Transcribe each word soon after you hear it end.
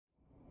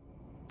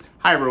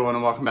Hi everyone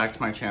and welcome back to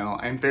my channel.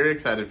 I'm very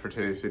excited for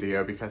today's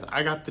video because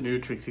I got the new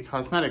Trixie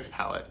Cosmetics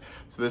palette.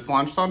 So this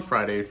launched on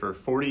Friday for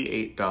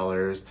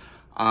 $48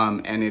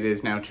 and it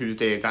is now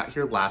Tuesday. It got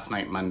here last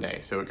night,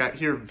 Monday. So it got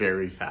here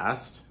very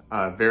fast.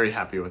 Very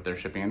happy with their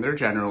shipping. They're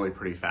generally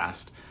pretty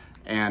fast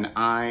and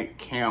I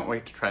can't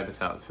wait to try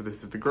this out. So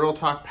this is the Girl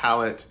Talk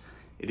palette.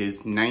 It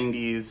is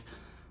 90s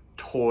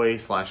toy /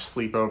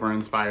 sleepover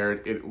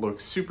inspired. It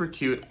looks super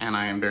cute and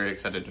I am very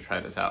excited to try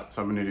this out. So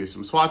I'm gonna do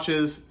some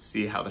swatches,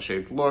 see how the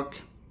shades look,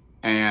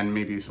 and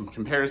maybe some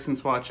comparison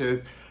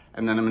swatches.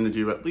 And then I'm gonna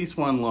do at least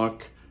one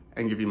look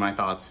and give you my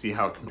thoughts, see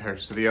how it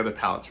compares to the other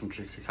palettes from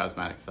Trixie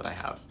Cosmetics that I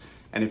have.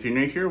 And if you're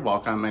new here,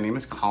 welcome. My name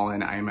is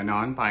Colin. I am a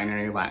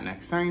non-binary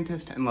Latinx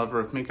scientist and lover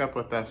of makeup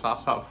with a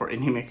soft spot for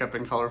indie makeup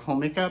and colorful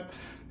makeup.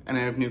 And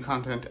I have new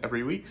content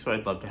every week, so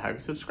I'd love to have you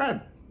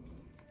subscribe.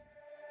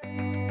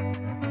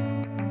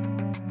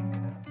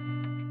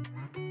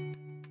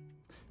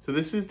 So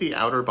this is the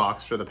outer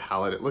box for the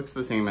palette. It looks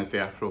the same as the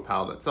actual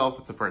palette itself,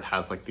 except for it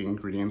has like the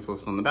ingredients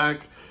listed on the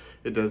back.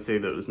 It does say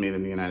that it was made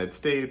in the United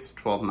States,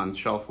 12-month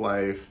shelf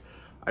life.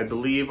 I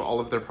believe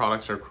all of their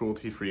products are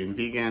cruelty-free and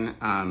vegan,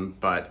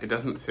 but it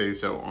doesn't say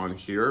so on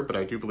here, but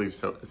I do believe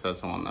so. It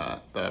says so on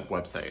the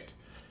website.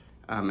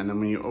 And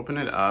then when you open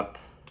it up,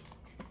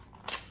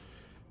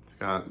 it's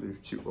got these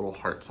cute little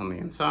hearts on the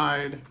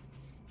inside.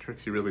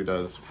 Trixie really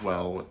does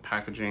well with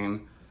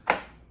packaging.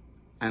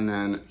 And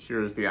then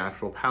here's the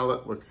actual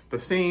palette, looks the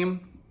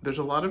same. There's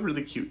a lot of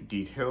really cute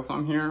details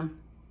on here,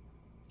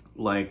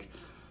 like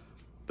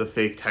the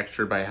fake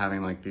texture by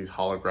having like these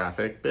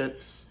holographic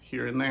bits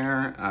here and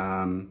there.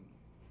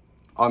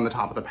 On the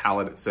top of the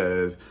palette, it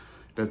says,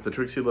 there's the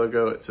Trixie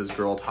logo, it says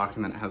Girl Talk,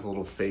 and then it has a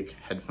little fake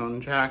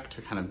headphone jack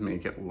to kind of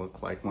make it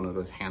look like one of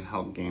those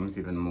handheld games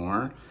even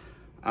more.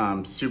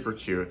 Super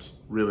cute,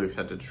 really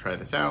excited to try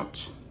this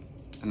out.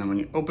 And then when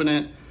you open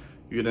it,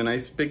 you get a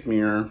nice big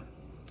mirror,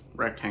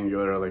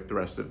 rectangular like the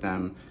rest of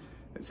them.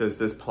 It says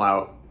this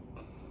palette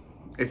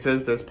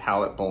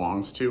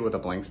belongs to, with a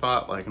blank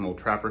spot, like an old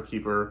Trapper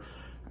Keeper.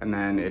 And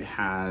then it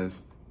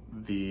has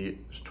the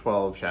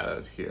 12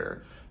 shadows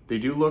here. They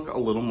do look a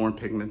little more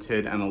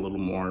pigmented and a little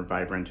more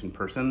vibrant in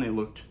person.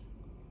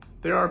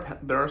 There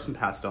are some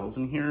pastels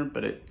in here,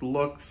 but it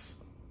looks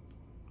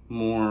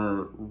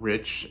more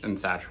rich and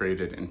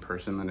saturated in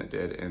person than it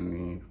did in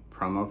the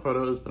promo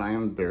photos, but I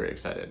am very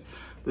excited.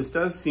 This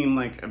does seem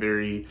like a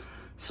very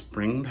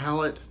spring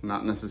palette,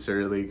 not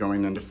necessarily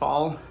going into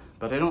fall,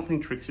 but I don't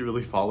think Trixie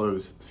really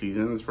follows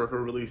seasons for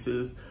her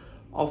releases.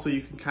 Also,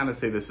 you can kind of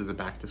say this is a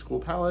back to school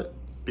palette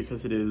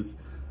because it is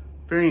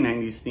very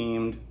 90s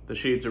themed. The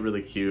shades are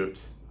really cute.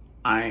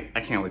 I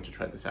can't wait to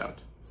try this out.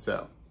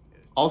 So,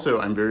 also,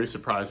 I'm very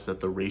surprised at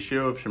the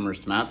ratio of shimmers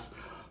to mattes.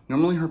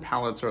 Normally her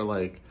palettes are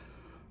like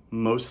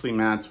mostly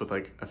mattes with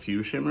like a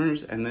few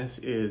shimmers, and this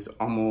is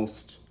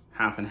almost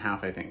half and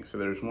half, I think. So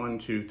there's 1,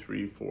 2,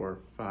 3, 4,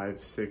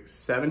 5, 6,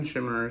 7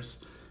 shimmers,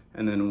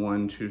 and then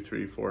 1, 2,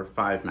 3, 4,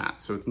 5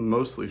 mattes. So it's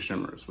mostly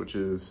shimmers, which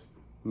is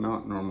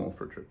not normal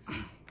for Trixie.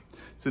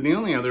 So the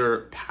only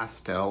other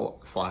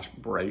pastel /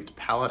 bright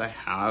palette I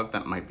have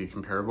that might be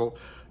comparable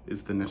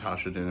is the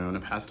Natasha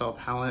Denona pastel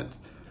palette.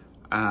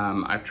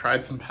 I've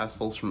tried some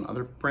pastels from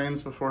other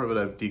brands before, but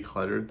I've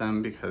decluttered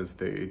them because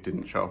they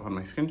didn't show up on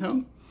my skin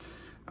tone.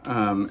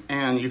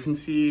 And you can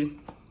see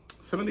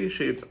some of these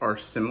shades are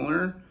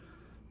similar,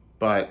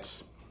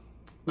 but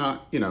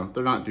not,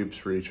 they're not dupes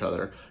for each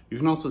other. You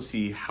can also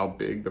see how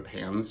big the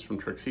pans from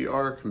Trixie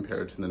are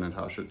compared to the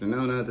Natasha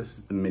Denona. This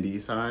is the midi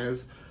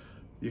size.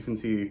 You can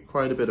see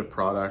quite a bit of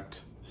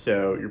product.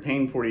 So you're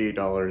paying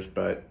 $48,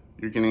 but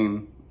you're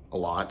getting a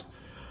lot.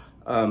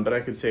 But I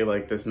could say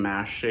like this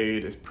Mash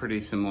shade is pretty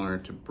similar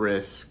to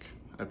Brisk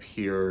up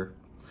here.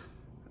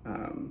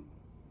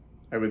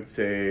 I would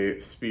say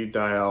Speed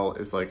Dial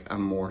is like a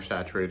more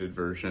saturated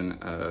version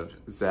of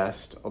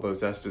Zest, although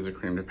Zest is a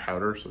cream to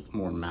powder, so it's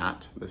more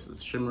matte. This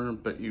is shimmer,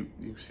 but you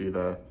see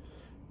the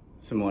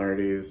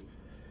similarities.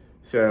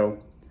 So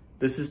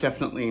this is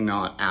definitely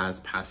not as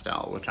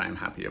pastel, which I'm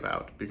happy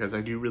about because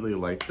I do really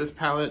like this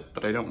palette,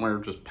 but I don't wear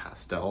just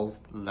pastels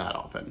that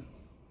often.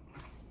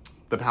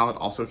 The palette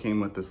also came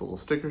with this little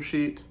sticker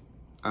sheet.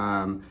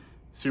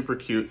 Super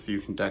cute, so you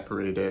can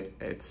decorate it.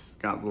 It's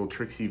got little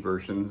Trixie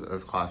versions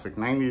of classic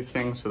 90s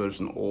things. So there's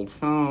an old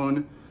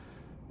phone.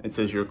 It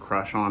says your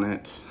crush on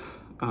it.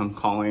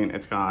 Calling.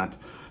 It's got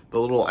the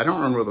little, I don't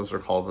remember what those are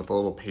called, but the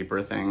little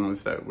paper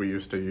things that we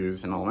used to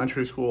use in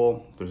elementary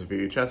school. There's a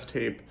VHS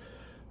tape,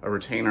 a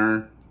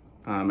retainer,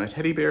 a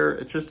teddy bear.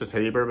 It's just a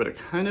teddy bear, but it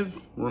kind of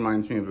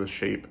reminds me of the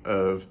shape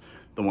of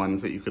the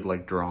ones that you could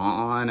like draw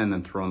on and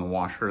then throw in the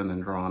washer and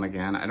then draw on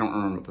again. I don't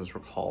remember what those were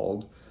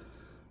called.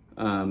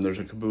 There's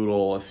a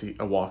caboodle, a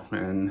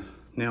Walkman,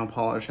 nail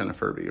polish, and a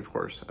Furby, of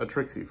course, a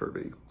Trixie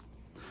Furby.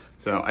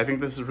 So I think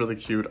this is really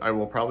cute. I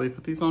will probably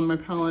put these on my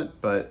palette,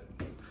 but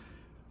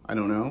I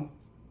don't know.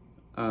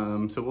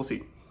 So we'll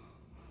see.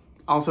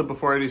 Also,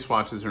 before I do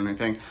swatches or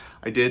anything,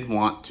 I did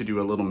want to do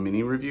a little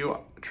mini review.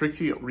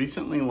 Trixie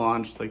recently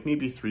launched, like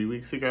maybe 3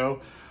 weeks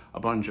ago, a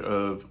bunch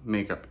of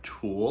makeup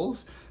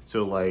tools.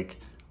 So like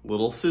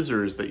little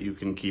scissors that you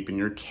can keep in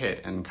your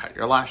kit and cut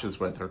your lashes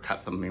with or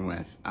cut something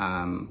with,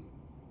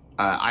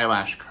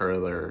 eyelash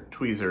curler,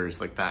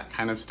 tweezers, like that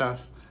kind of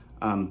stuff.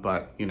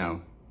 But you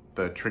know,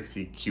 the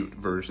Trixie cute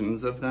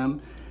versions of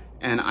them.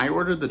 And I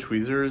ordered the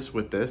tweezers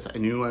with this. I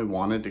knew I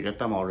wanted to get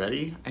them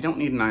already. I don't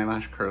need an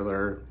eyelash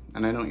curler,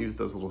 and I don't use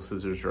those little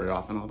scissors very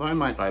often, although I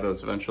might buy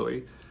those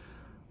eventually.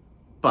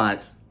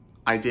 But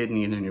I did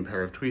need a new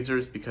pair of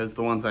tweezers because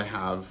the ones I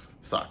have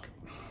suck.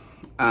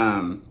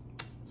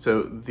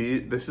 So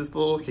this is the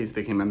little case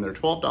they came in. They're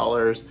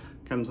 $12.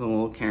 Comes in a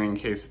little carrying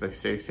case so they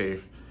stay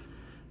safe,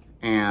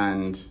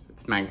 and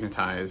it's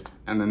magnetized.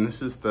 And then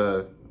this is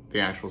the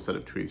actual set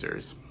of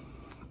tweezers.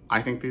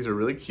 I think these are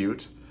really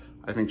cute.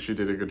 I think she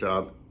did a good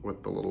job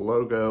with the little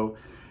logo,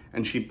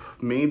 and she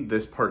made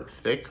this part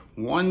thick,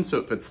 one, so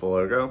it fits the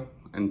logo,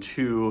 and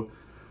two,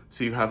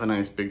 so you have a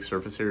nice big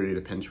surface area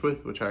to pinch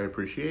with, which I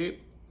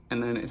appreciate.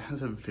 And then it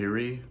has a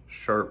very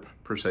sharp,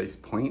 precise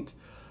point.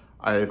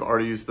 I've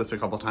already used this a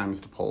couple times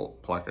to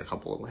pluck a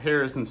couple little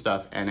hairs and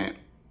stuff, and it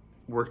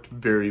worked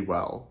very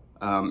well.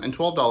 And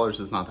 $12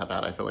 is not that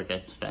bad. I feel like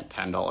I spent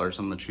 $10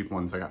 on the cheap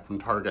ones I got from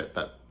Target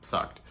that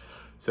sucked.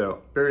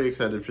 So very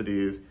excited for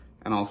these.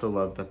 And also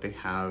love that they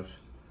have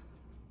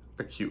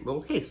a cute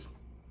little case.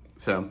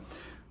 So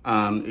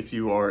if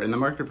you are in the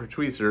market for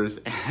tweezers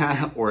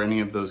or any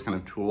of those kind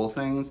of tool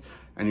things,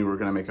 and you were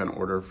gonna make an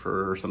order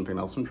for something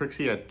else from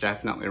Trixie, I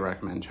definitely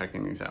recommend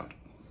checking these out.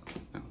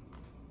 Yeah.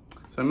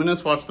 So I'm gonna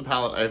swatch the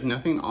palette. I have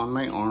nothing on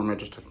my arm. I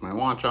just took my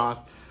watch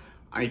off.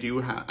 I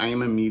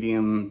am a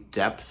medium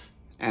depth,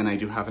 and I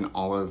do have an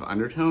olive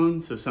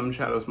undertone. So some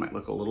shadows might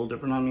look a little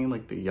different on me,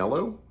 like the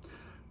yellow,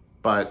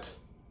 but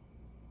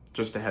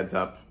just a heads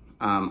up.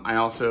 I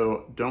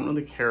also don't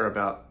really care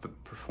about the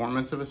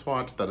performance of a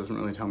swatch. That doesn't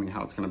really tell me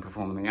how it's gonna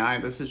perform in the eye.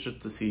 This is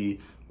just to see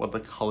what the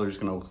color is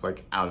gonna look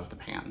like out of the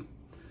pan.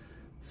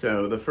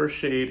 So the first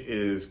shade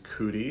is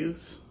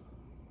Cooties,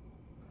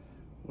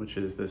 which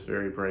is this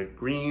very bright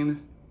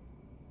green.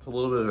 It's a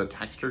little bit of a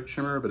textured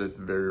shimmer, but it's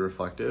very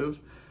reflective,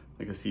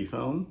 like a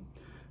seafoam.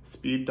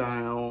 Speed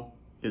Dial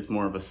is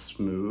more of a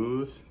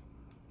smooth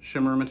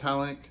shimmer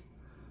metallic,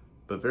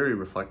 but very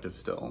reflective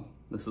still.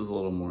 This is a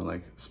little more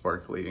like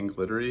sparkly and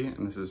glittery,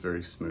 and this is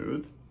very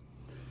smooth.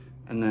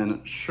 And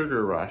then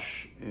Sugar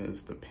Rush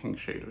is the pink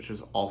shade, which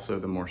is also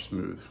the more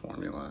smooth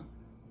formula.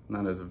 And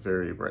that is a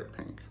very bright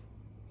pink.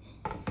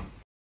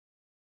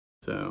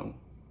 So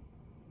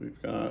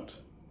we've got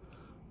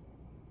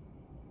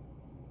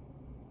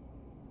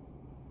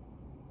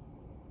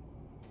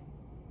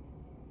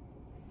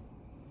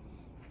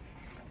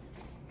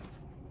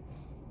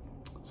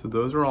so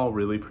those are all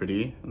really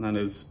pretty, and that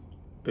is,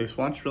 they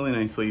swatched really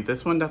nicely.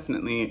 This one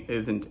definitely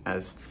isn't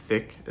as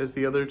thick as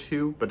the other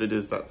two, but it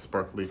is that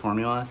sparkly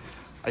formula.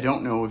 I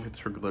don't know if it's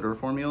her glitter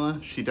formula.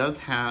 She does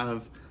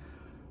have,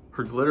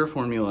 her glitter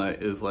formula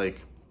is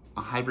like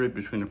a hybrid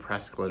between a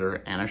pressed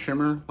glitter and a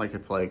shimmer. Like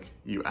it's like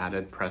you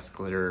added pressed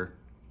glitter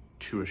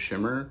to a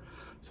shimmer.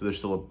 So there's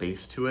still a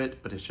base to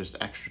it, but it's just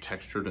extra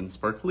textured and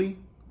sparkly.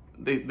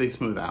 They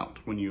smooth out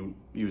when you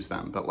use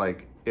them, but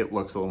like it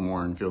looks a little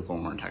more and feels a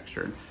little more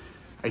textured.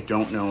 I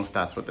don't know if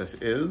that's what this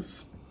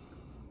is,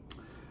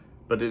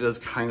 but it does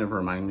kind of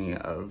remind me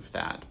of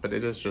that, but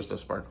it is just a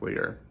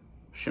sparklier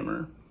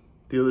shimmer.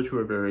 The other two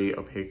are very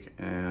opaque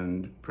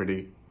and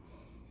pretty.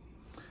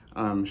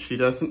 She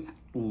doesn't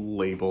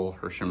label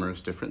her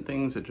shimmers different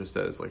things. It just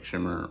says like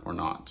shimmer or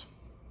not.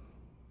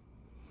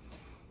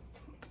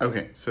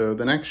 Okay, so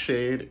the next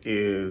shade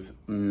is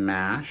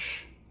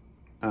Mash.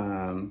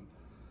 And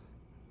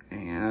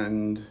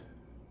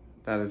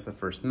that is the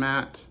first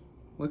matte.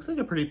 Looks like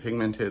a pretty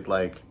pigmented,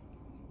 like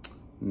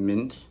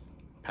mint,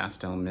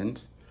 pastel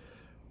mint.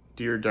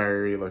 Dear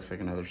Diary looks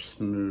like another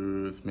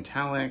smooth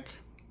metallic.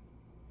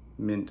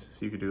 Mint,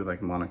 so you could do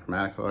like a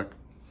monochromatic look.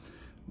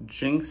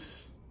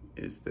 Jinx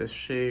is this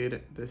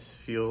shade. This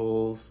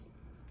feels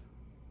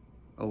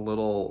a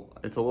little,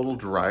 it's a little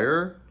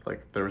drier.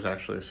 Like there was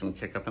actually some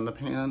kick up in the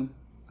pan.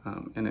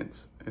 And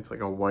it's like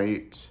a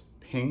white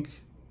pink,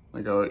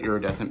 like a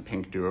iridescent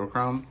pink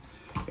duochrome.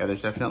 Yeah,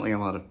 there's definitely a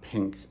lot of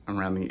pink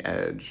around the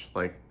edge,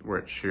 like where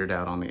it sheared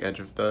out on the edge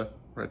of where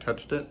I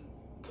touched it.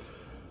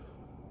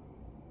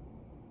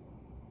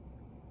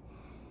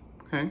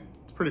 Okay,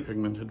 it's pretty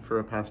pigmented for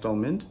a pastel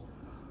mint.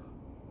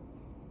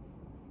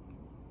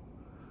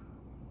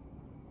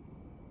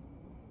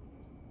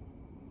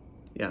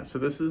 Yeah, so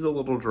this is a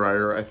little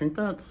drier. I think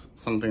that's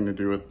something to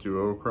do with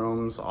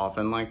duochromes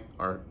often like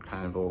are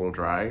kind of a little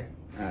dry.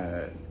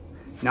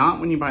 Not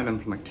when you buy them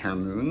from like Terra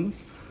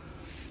Moons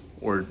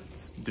or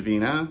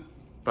Divina,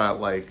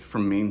 but like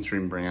from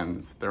mainstream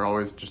brands, they're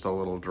always just a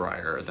little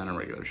drier than a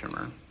regular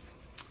shimmer.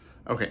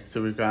 Okay,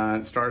 so we've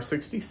got Star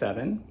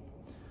 67,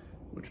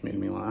 which made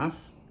me laugh.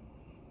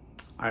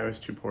 I was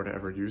too poor to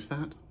ever use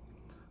that.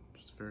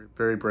 Just very,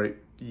 very bright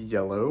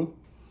yellow.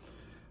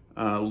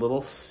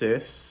 Little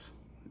Sis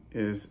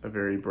is a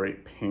very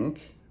bright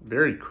pink,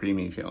 very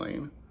creamy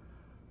feeling.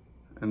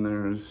 And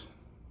there's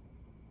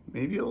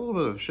maybe a little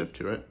bit of a shift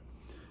to it.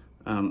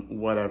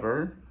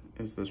 Whatever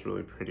is this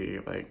really pretty,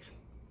 like,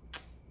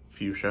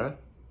 fuchsia.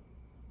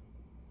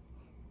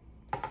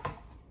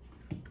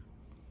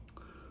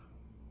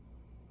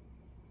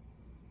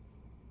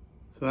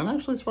 So that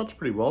actually swatched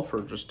pretty well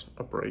for just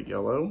a bright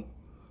yellow,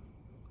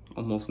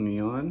 almost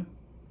neon.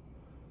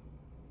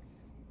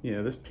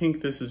 Yeah, this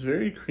pink, this is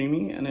very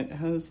creamy, and it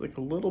has like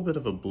a little bit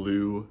of a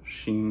blue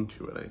sheen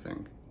to it, I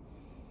think.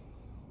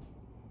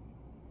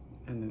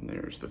 And then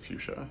there's the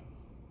fuchsia,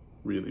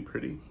 really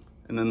pretty.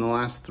 And then the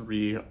last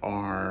three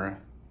are,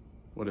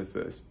 what is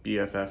this?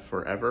 BFF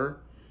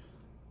Forever,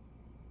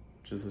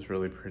 which is this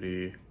really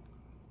pretty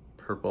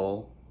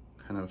purple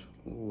kind of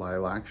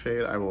lilac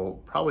shade. I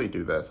will probably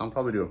do this. I'll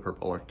probably do a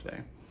purple look today.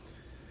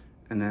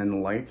 And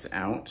then Lights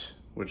Out,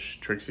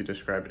 which Trixie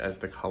described as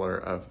the color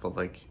of the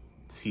like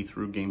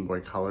see-through Game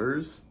Boy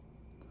colors.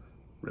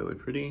 Really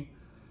pretty.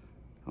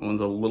 That one's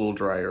a little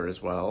drier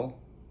as well.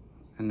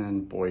 And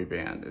then Boy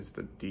Band is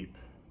the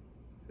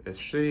deepest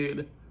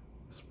shade.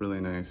 It's really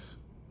nice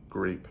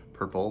grape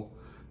purple.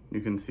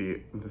 You can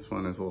see this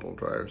one is a little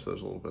drier, so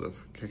there's a little bit of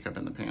kick up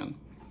in the pan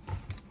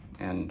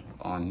and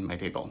on my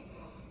table.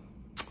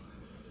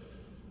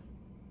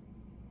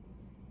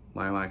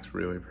 Lilac's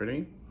really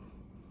pretty.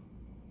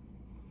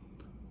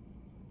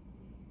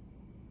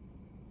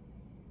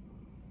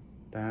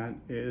 That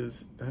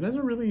is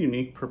a really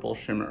unique purple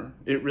shimmer.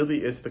 It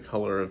really is the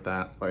color of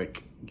that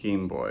like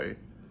Game Boy.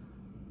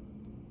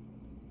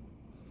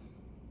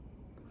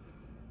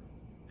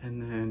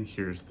 And then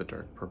here's the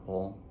dark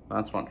purple.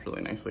 That swatched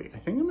really nicely. I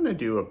think I'm gonna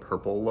do a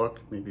purple look,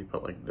 maybe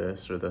put like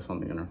this or this on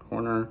the inner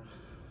corner.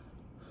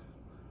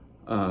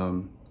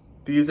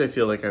 These I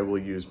feel like I will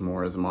use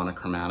more as a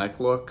monochromatic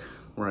look,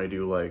 where I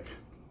do like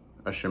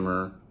a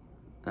shimmer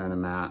and a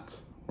matte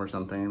or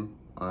something.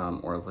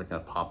 Or it's like a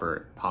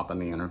pop in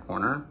the inner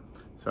corner.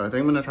 So I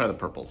think I'm gonna try the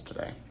purples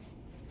today.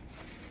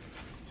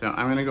 So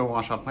I'm gonna go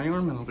wash off my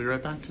arm and I'll be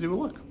right back to do a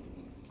look.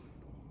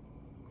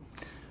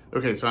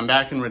 Okay, so I'm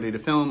back and ready to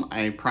film.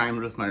 I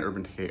primed with my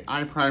Urban Decay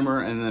eye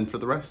primer, and then for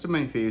the rest of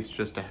my face,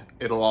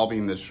 it'll all be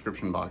in the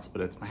description box,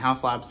 but it's my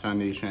Haus Labs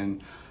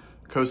foundation,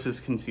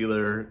 Kosas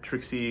concealer,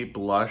 Trixie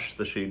blush,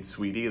 the shade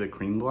Sweetie, the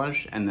cream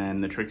blush, and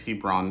then the Trixie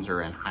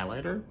bronzer and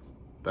highlighter,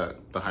 the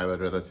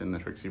highlighter that's in the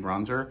Trixie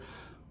bronzer.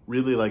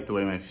 Really like the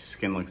way my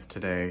skin looks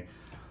today.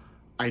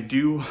 I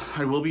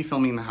will be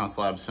filming the Haus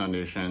Labs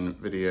foundation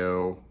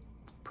video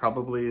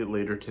probably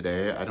later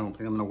today. I don't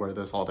think I'm gonna wear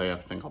this all day. I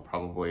think I'll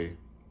probably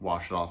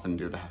wash it off and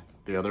do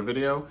the other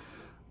video.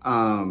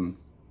 I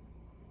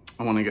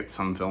wanna get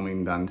some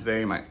filming done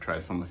today. I might try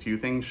to film a few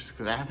things just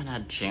because I haven't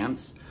had a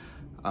chance.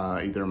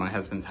 Either my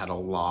husband's had a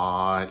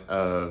lot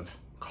of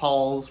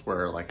calls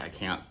where like I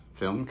can't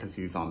film because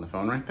he's on the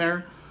phone right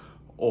there,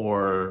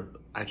 or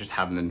I just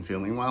haven't been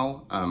feeling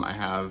well. I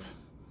have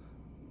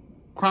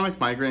chronic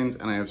migraines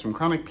and I have some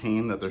chronic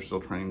pain that they're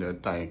still trying to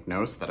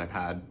diagnose that I've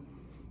had,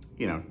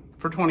 you know,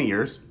 for 20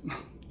 years.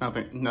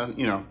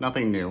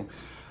 Nothing new,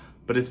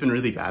 but it's been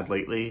really bad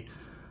lately.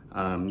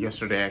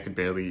 Yesterday I could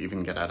barely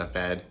even get out of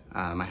bed.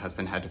 My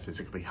husband had to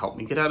physically help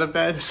me get out of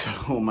bed,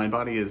 so my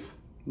body is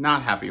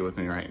not happy with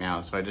me right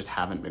now, so I just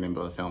haven't been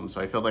able to film. So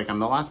I feel like I'm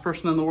the last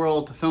person in the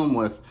world to film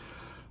with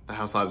the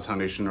Haus Labs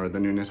Foundation or the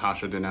new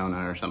Natasha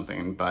Denona or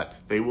something, but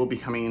they will be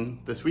coming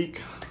this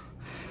week.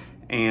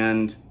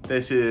 And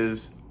this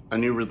is a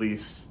new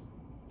release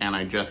and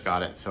I just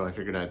got it, so I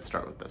figured I'd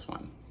start with this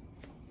one.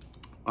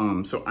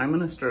 So I'm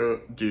gonna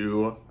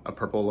do a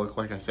purple look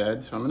like I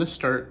said. So I'm gonna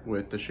start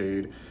with the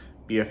shade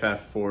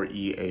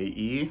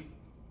BFF4EAE.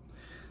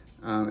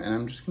 And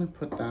I'm just gonna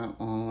put that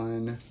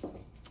on.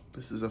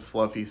 This is a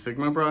fluffy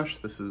Sigma brush.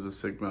 This is a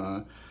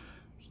Sigma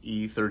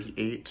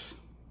E38.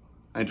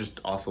 I just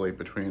oscillate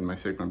between my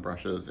Sigma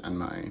brushes and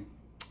my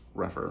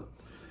rougher.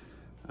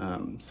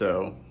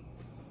 So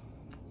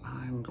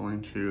I'm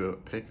going to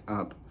picks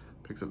up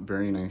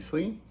very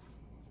nicely.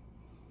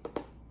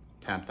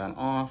 Tap that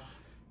off.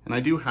 And I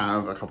do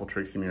have a couple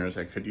Trixie mirrors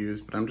I could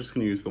use, but I'm just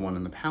gonna use the one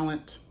in the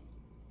palette.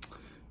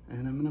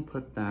 And I'm gonna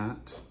put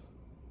that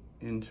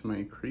into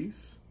my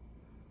crease.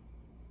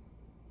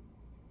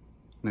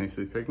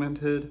 Nicely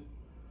pigmented.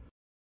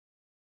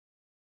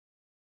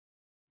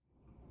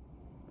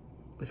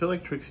 I feel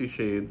like Trixie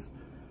shades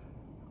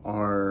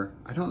are,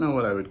 I don't know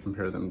what I would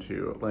compare them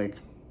to. Like,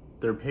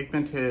 they're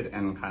pigmented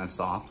and kind of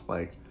soft,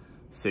 like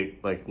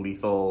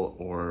Lethal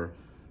or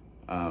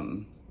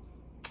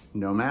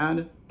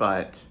Nomad,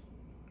 but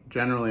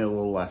generally a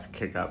little less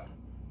kick up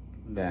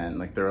than,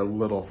 like, they're a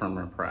little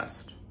firmer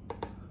pressed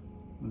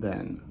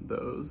than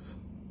those.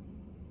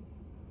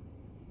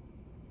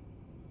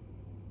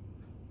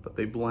 But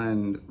they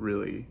blend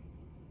really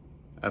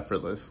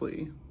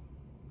effortlessly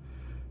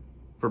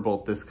for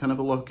both this kind of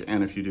a look,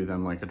 and if you do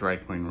them like a dry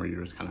queen where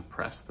you just kind of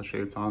press the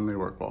shades on, they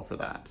work well for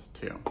that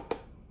too.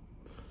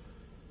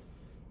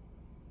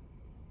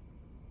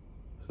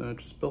 So I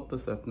just built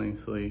this up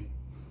nicely,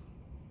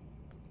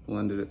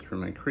 blended it through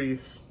my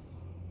crease,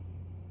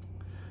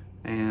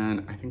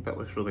 and I think that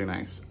looks really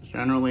nice.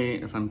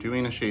 Generally, if I'm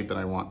doing a shade that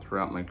I want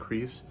throughout my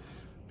crease,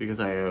 because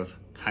I have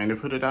kind of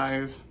hooded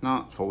eyes,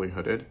 not fully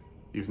hooded,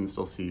 you can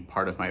still see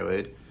part of my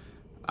lid,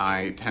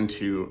 I tend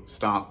to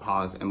stop,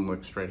 pause, and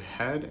look straight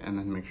ahead, and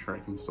then make sure I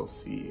can still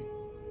see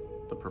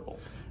the purple.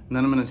 And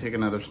then I'm gonna take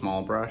another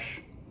small brush,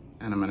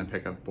 and I'm gonna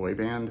pick up Boy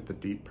Band, the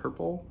deep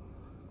purple.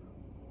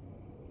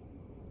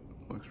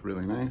 Looks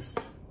really nice.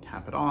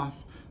 Tap it off.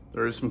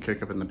 There is some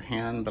kick up in the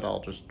pan, but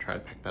I'll just try to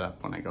pick that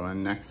up when I go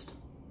in next.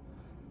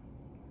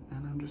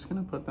 And I'm just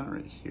gonna put that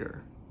right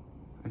here.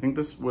 I think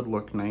this would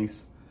look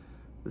nice.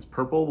 This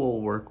purple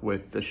will work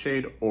with the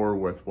shade or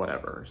with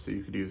whatever. So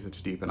you could use it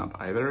to deepen up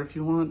either if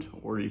you want,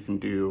 or you can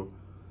do,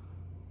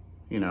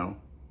 you know,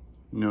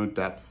 no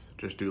depth,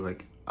 just do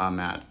like a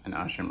matte and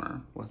a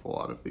shimmer with a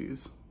lot of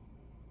these.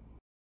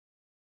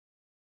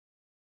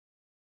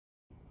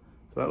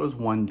 So that was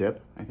one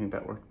dip. I think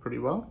that worked pretty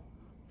well,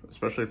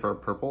 especially for a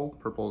purple.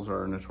 Purples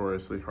are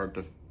notoriously hard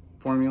to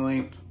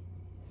formulate.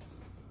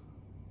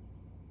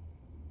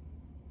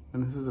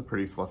 And this is a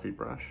pretty fluffy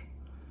brush.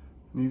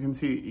 And you can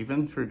see,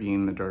 even for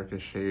being the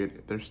darkest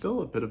shade, there's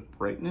still a bit of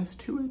brightness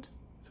to it.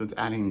 So it's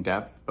adding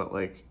depth, but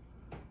like,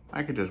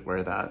 I could just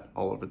wear that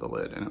all over the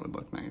lid and it would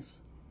look nice.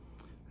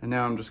 And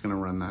now I'm just gonna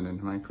run that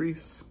into my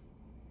crease.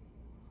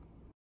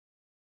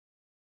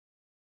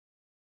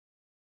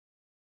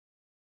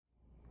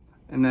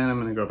 And then I'm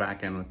gonna go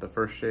back in with the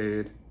first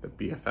shade, the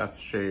BFF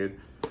shade,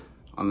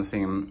 on the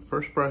same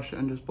first brush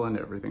and just blend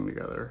everything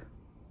together.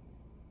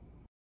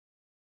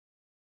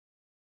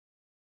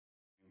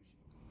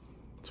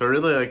 So I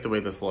really like the way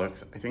this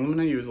looks. I think I'm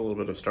gonna use a little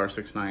bit of Star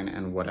 69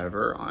 and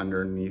whatever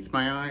underneath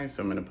my eye.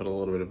 So I'm gonna put a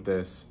little bit of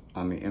this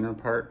on the inner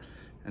part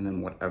and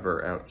then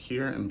whatever out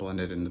here and blend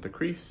it into the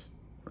crease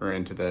or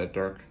into the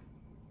dark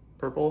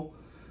purple.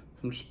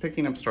 So I'm just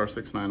picking up Star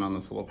 69 on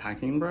this little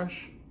packing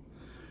brush.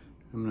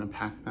 I'm gonna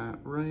pack that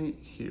right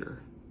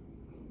here.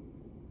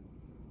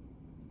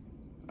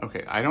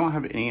 Okay, I don't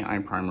have any eye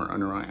primer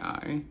under my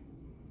eye.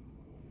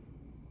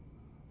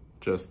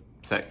 Just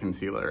set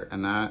concealer,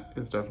 and that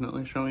is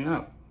definitely showing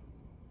up.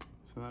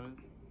 So that is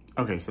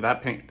okay. So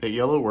that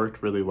yellow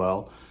worked really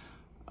well.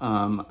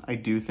 I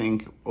do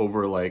think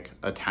over like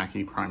a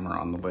tacky primer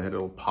on the lid,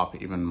 it'll pop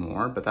even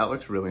more, but that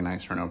looks really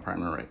nice for no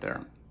primer right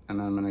there. And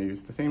then I'm gonna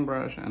use the same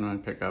brush and I'm gonna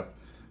pick up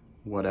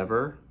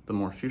whatever, the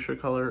more fuchsia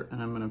color,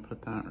 and I'm gonna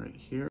put that right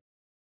here.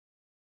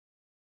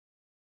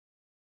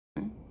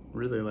 Okay.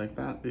 Really like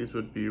that. These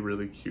would be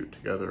really cute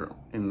together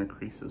in the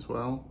crease as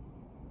well.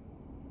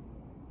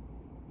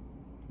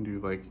 Do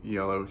like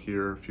yellow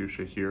here,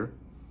 fuchsia here.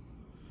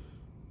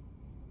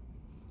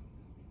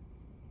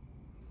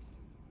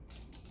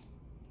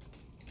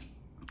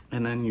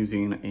 And then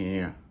using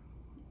a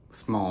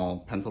small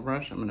pencil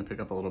brush, I'm gonna pick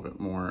up a little bit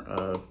more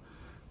of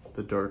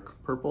the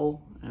dark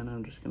purple and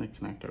I'm just gonna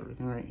connect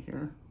everything right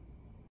here.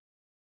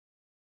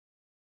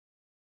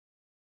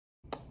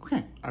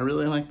 Okay, I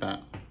really like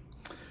that.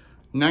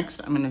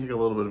 Next, I'm gonna take a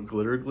little bit of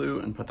glitter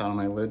glue and put that on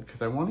my lid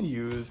because I wanna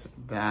use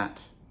that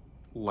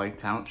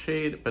lights out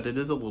shade, but it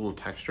is a little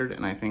textured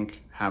and I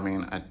think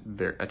having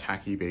a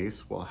tacky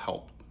base will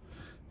help.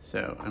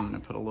 So I'm gonna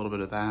put a little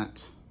bit of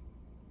that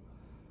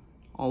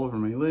all over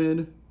my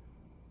lid.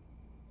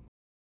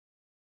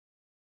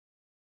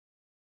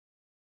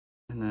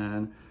 And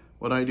then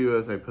what I do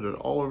is I put it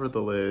all over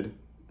the lid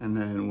and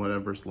then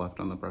whatever's left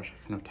on the brush,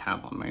 I kind of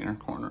tap on my inner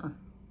corner.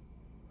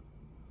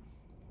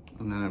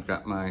 And then I've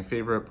got my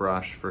favorite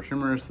brush for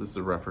shimmers. This is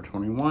a Rephr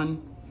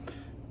 21.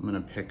 I'm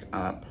gonna pick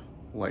up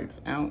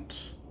Lights Out.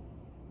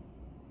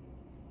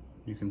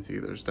 You can see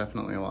there's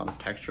definitely a lot of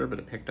texture, but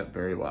it picked up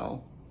very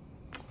well.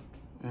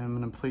 And I'm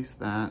gonna place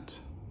that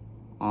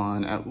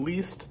on at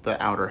least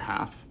the outer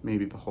half,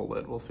 maybe the whole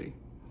lid, we'll see.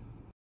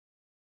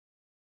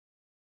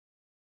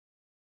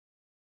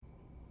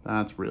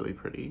 That's really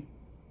pretty.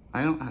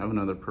 I don't have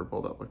another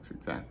purple that looks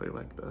exactly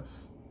like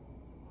this.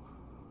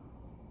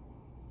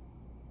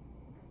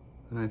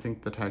 And I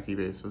think the tacky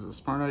base was a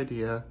smart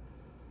idea.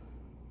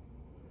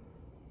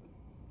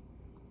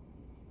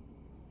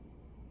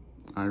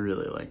 I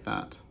really like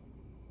that.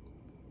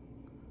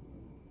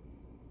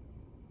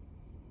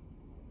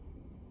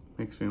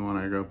 Makes me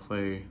want to go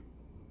play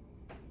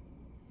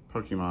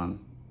Pokemon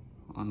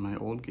on my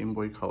old Game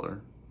Boy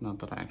Color. Not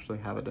that I actually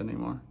have it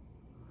anymore.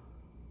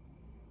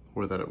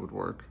 Or that it would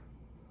work.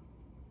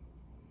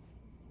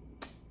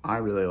 I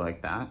really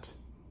like that.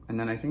 And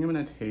then I think I'm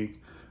gonna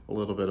take a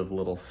little bit of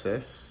Little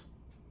Sis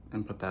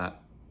and put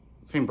that,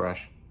 same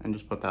brush, and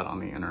just put that on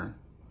the inner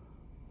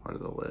part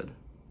of the lid.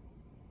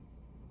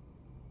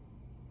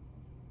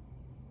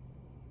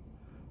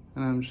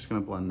 And I'm just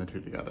gonna blend the two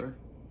together.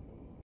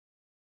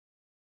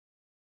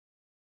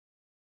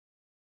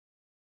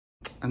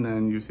 And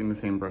then using the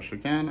same brush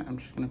again, I'm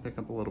just gonna pick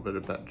up a little bit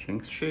of that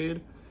Jinx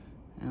shade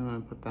and I'm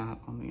gonna put that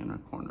on the inner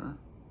corner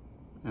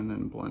and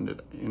then blend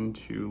it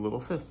into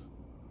Little Sis.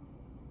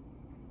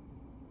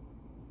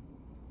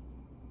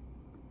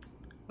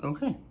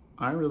 Okay,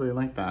 I really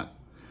like that.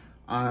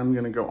 I'm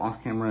gonna go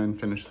off camera and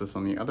finish this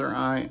on the other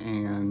eye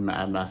and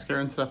add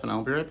mascara and stuff, and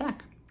I'll be right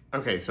back.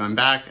 Okay, so I'm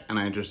back and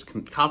I just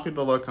copied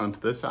the look onto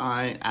this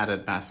eye,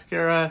 added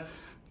mascara,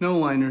 no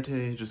liner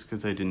today just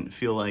because I didn't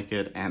feel like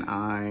it, and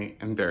I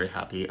am very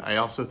happy. I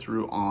also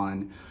threw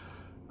on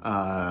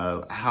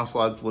Haus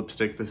Labs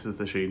lipstick. This is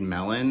the shade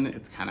Melon.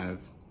 It's kind of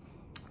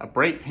a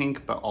bright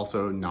pink, but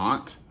also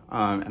not.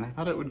 And I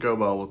thought it would go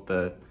well with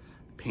the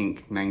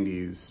pink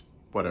 90s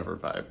whatever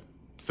vibe.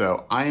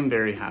 So I am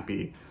very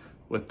happy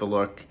with the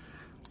look.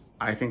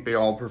 I think they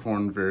all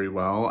performed very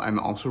well. I'm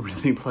also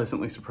really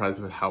pleasantly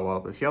surprised with how well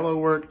this yellow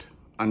worked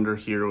under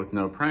here with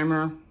no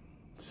primer.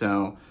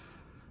 So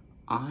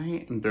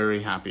I am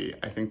very happy.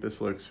 I think this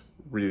looks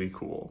really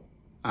cool.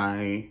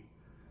 I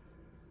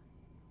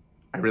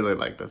really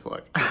like this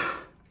look.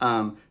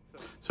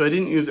 So I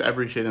didn't use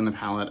every shade in the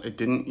palette. I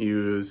didn't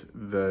use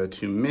the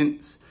two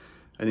mints.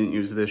 I didn't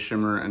use this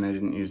shimmer, and I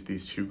didn't use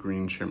these two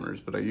green shimmers,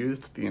 but I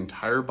used the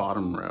entire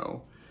bottom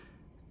row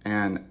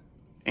and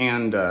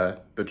the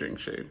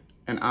Jinx shade.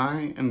 And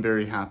I am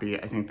very happy.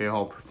 I think they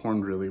all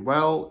performed really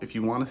well. If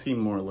you want to see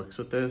more looks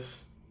with this,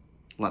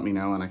 let me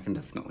know and I can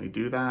definitely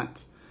do that.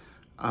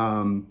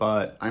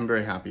 But I'm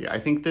very happy. I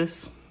think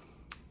this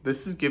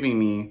is giving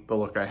me the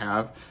look I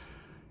have.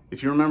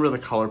 If you remember the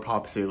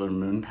ColourPop Sailor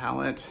Moon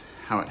palette,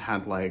 how it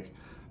had like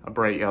a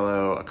bright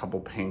yellow, a couple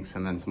pinks,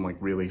 and then some like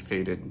really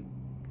faded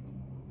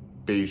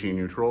beigey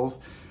neutrals.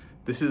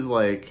 This is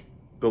like,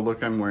 the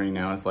look I'm wearing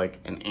now is like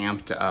an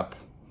amped up,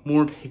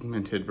 more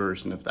pigmented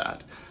version of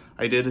that.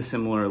 I did a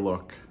similar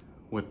look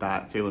with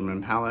that Sailor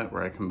Moon palette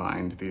where I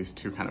combined these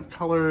two kind of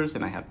colors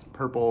and I had some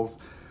purples.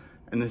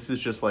 And this is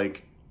just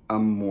like a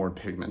more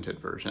pigmented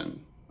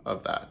version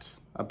of that,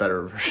 a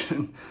better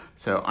version.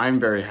 So I'm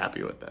very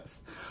happy with this.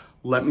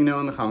 Let me know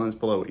in the comments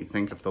below what you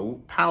think of the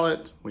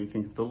palette, what you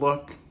think of the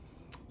look.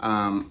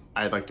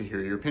 I'd like to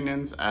hear your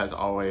opinions as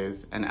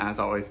always. And as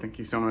always, thank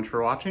you so much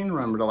for watching.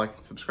 Remember to like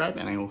and subscribe,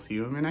 and I will see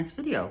you in my next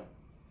video.